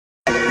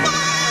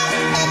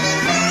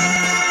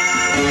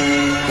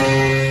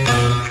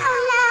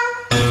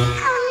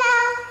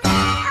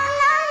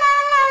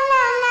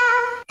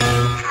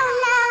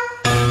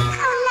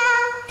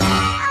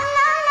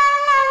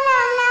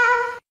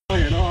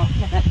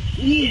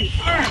你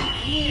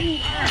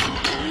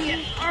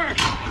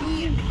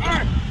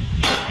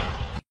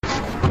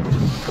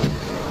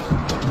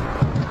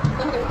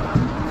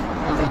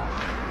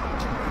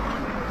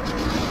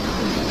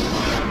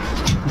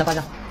再关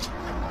上。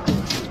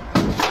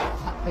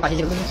你把这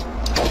几个东西。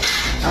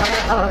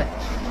来。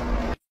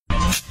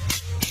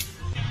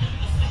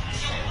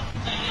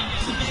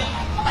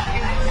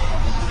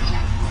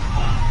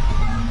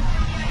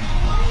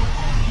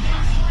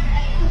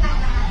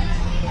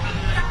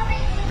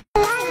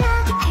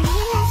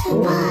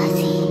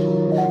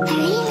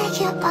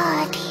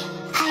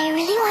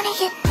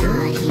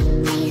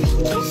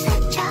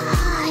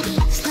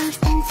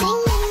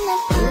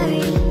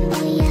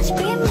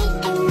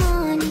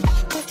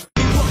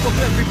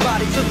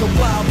Everybody to the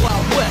wild,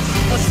 wild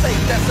west. A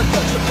state that's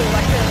untouchable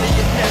like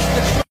alien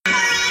nest.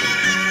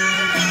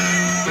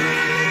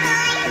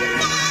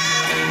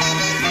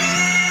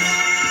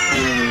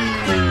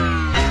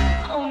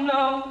 Oh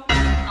no,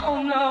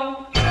 oh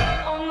no,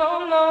 oh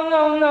no, no,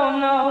 no, no,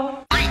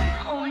 no.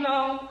 Oh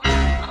no,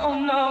 oh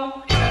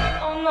no,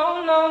 oh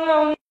no, no,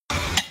 no.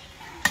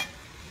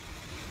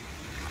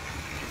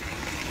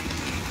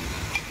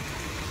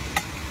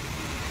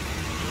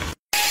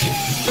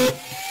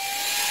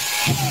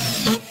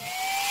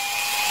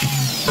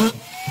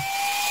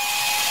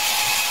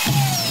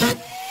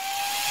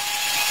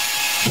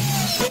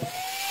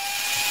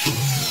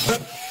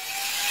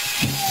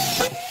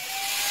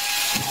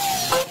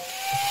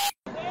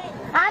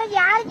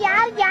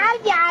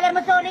 Arja, le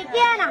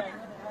motoritiana.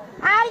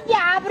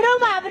 Arja,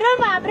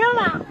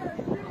 bruma.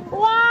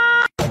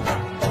 Wow.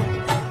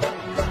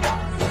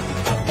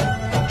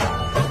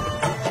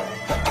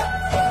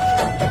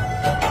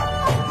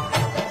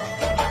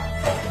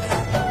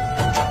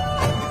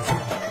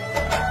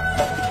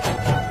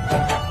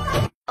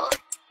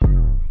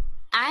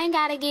 I ain't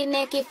gotta get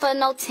naked for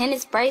no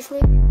tennis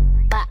bracelet,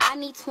 but I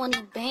need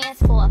 20 bands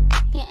for a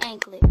fucking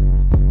anklet.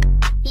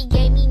 He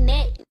gave me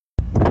neck.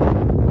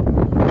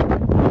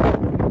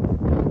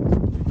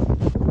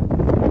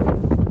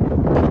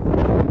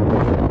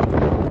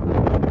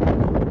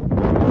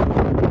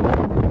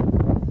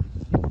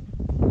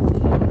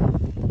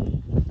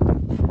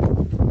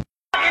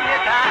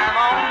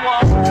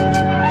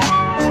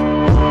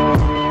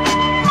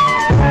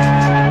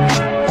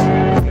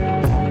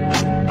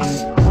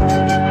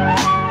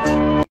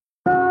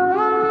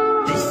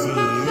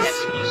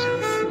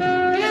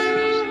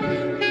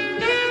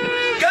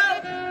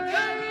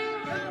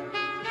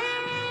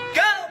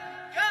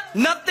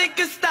 Nothing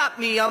can stop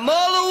me, I'm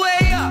all the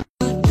way up.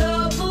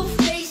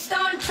 Double-faced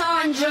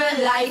entendre,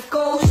 life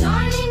goes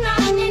on and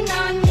on and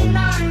on and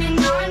on and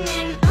on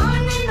and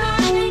on and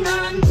on and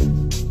on.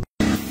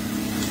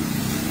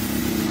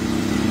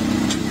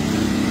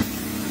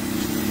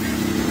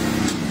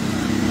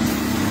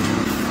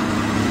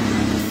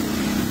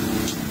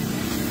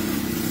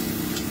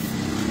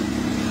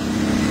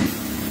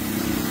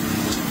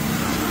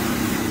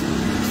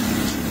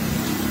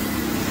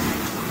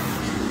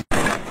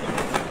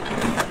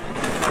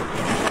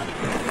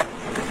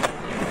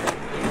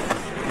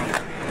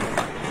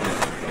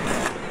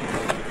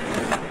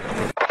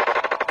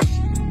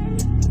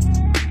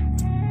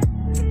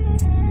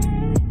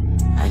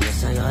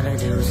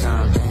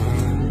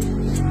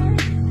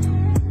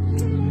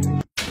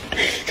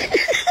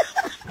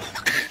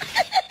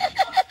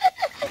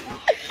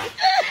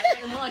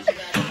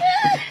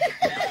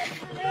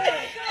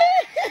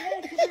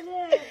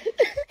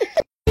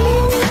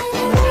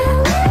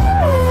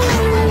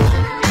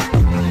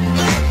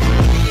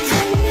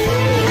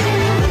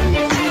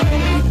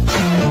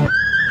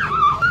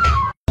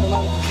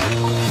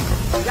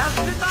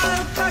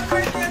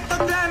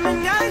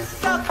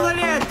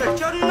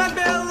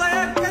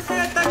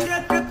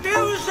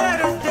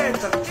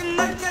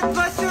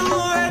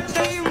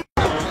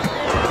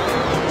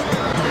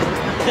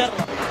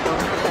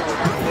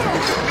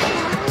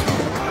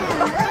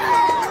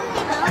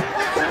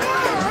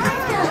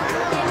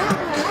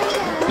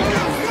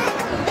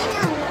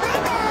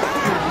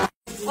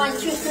 One,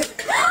 two, three.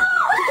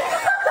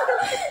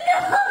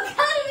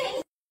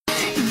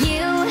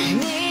 You,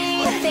 me,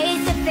 we're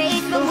face to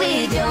face, but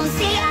we don't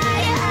see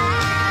eye to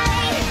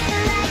eye.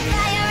 Like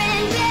fire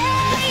and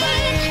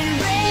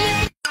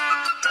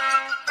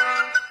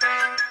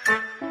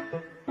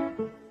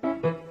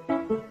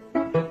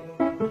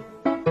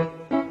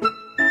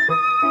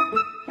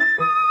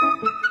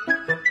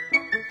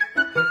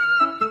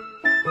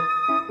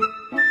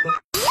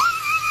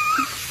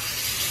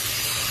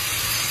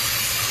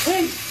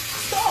Hey,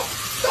 stop!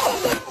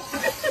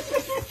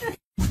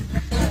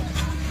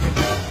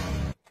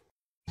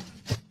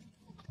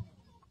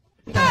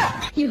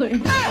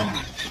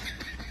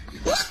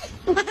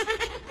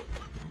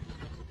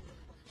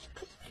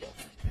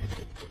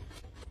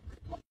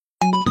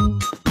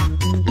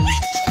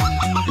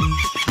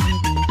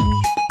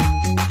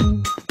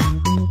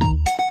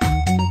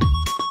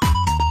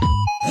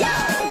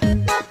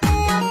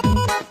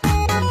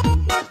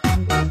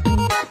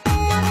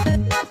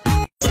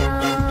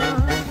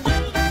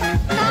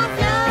 no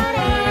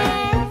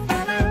flores,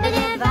 te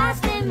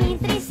llevaste mi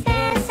tristeza.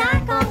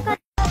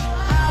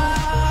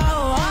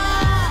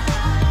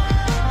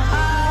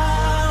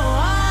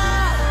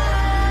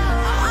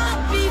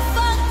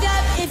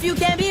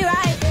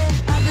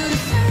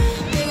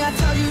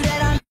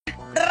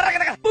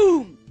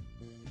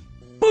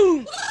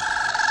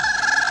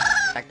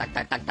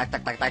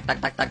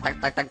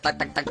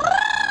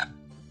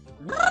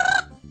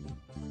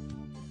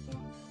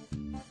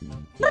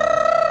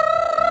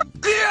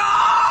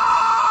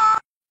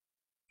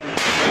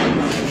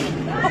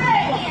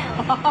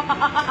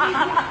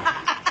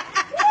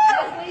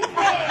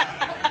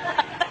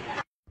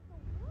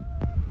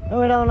 ¿No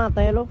mira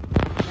Donatello?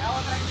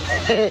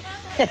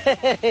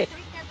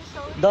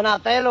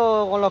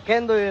 Donatello con los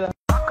kendo y la...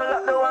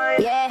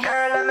 Yeah.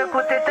 Girl, let me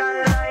put it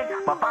online.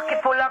 My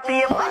pocket full of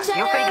paper.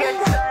 You can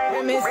get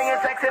signed. Bring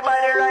it sexy by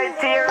the right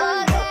team.